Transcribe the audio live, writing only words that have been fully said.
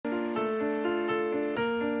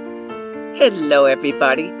Hello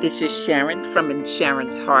everybody, this is Sharon from In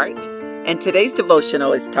Sharon's Heart, and today's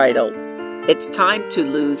devotional is titled, It's Time to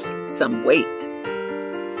Lose Some Weight.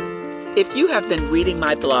 If you have been reading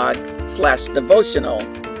my blog/devotional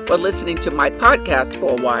or listening to my podcast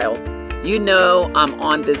for a while, you know I'm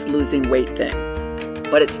on this losing weight thing.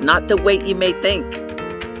 But it's not the weight you may think.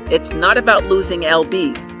 It's not about losing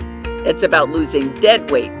lbs. It's about losing dead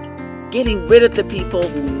weight, getting rid of the people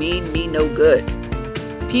who mean me no good.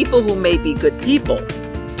 People who may be good people,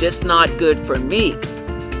 just not good for me,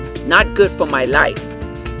 not good for my life.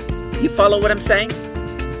 You follow what I'm saying?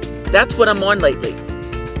 That's what I'm on lately.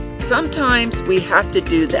 Sometimes we have to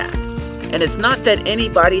do that. And it's not that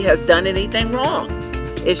anybody has done anything wrong.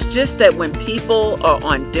 It's just that when people are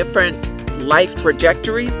on different life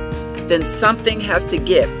trajectories, then something has to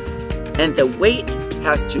give and the weight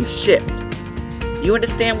has to shift. You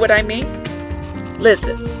understand what I mean?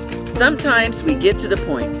 Listen. Sometimes we get to the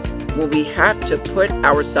point where we have to put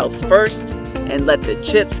ourselves first and let the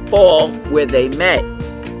chips fall where they may.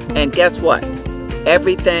 And guess what?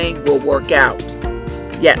 Everything will work out.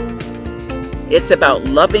 Yes, it's about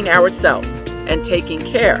loving ourselves and taking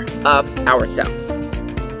care of ourselves.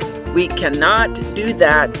 We cannot do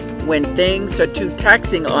that when things are too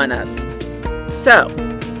taxing on us. So,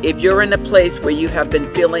 if you're in a place where you have been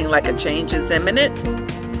feeling like a change is imminent,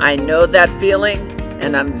 I know that feeling,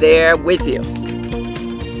 and I'm there with you.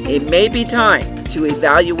 It may be time to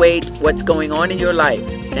evaluate what's going on in your life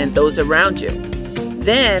and those around you.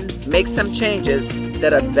 Then make some changes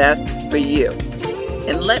that are best for you.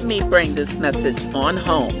 And let me bring this message on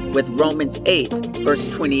home with Romans 8,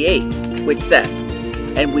 verse 28, which says,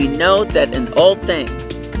 And we know that in all things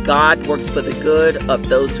God works for the good of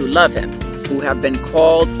those who love Him, who have been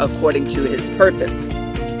called according to His purpose.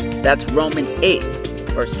 That's Romans 8,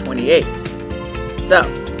 verse 28. So,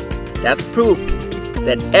 that's proof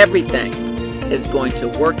that everything is going to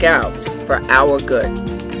work out for our good,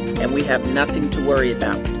 and we have nothing to worry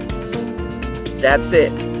about. That's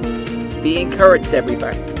it. Be encouraged,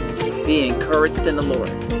 everybody. Be encouraged in the Lord.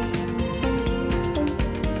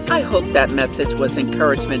 I hope that message was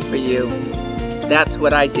encouragement for you. That's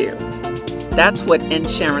what I do. That's what In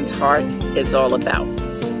Sharon's Heart is all about.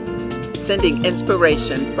 Sending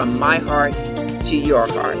inspiration from my heart to your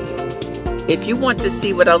heart. If you want to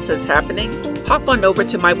see what else is happening, hop on over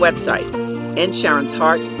to my website,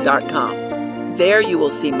 InSharonsHeart.com. There you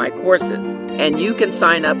will see my courses, and you can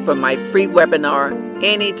sign up for my free webinar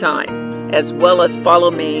anytime, as well as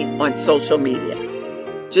follow me on social media.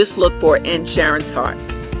 Just look for In Sharon's Heart.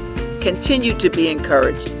 Continue to be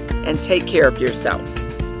encouraged and take care of yourself.